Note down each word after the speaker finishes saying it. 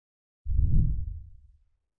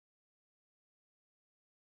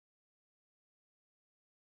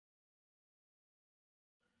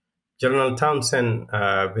General Townsend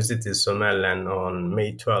visited Somaliland on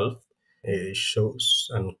May 12th. It shows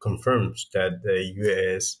and confirms that the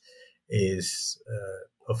U.S. is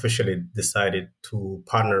officially decided to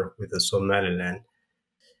partner with the Somaliland,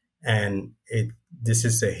 and this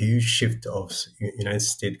is a huge shift of United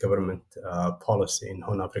States government policy in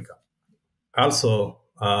Horn Africa. Also,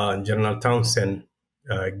 General Townsend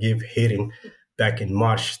gave hearing back in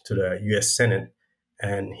March to the U.S. Senate,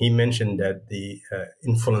 and he mentioned that the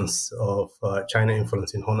influence of China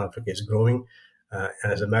influence in Horn Africa is growing.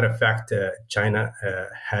 As a matter of fact, China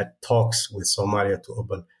had talks with Somalia to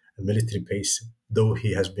open a military base, though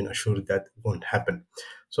he has been assured that won't happen.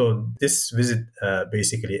 So this visit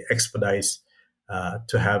basically expedites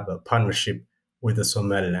to have a partnership with the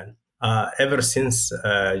Somaliland. Ever since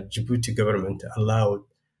Djibouti government allowed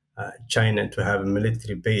China to have a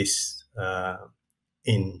military base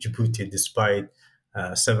in Djibouti, despite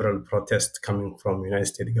several protests coming from United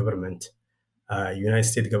States government, United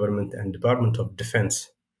States government and Department of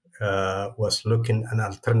Defense was looking an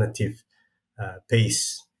alternative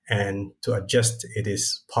base and to adjust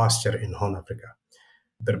its posture in Horn Africa.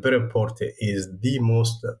 Berbera Port is the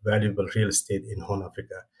most valuable real estate in Horn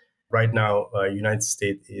Africa. Right now, United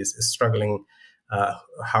States is struggling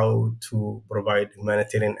how to provide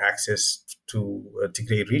humanitarian access to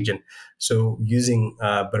Tigray region. So using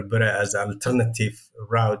Berbera as an alternative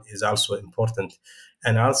route is also important.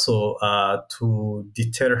 And also to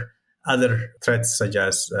deter other threats such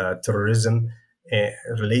as terrorism.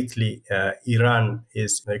 Lately, Iran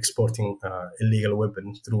is exporting illegal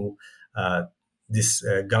weapons through this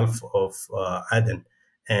Gulf of Aden.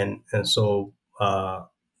 And so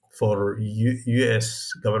for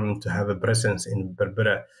U.S. government to have a presence in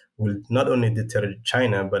Berbera will not only deter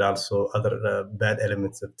China, but also other bad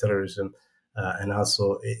elements of terrorism and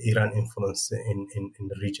also Iran influence in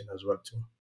the region as well too.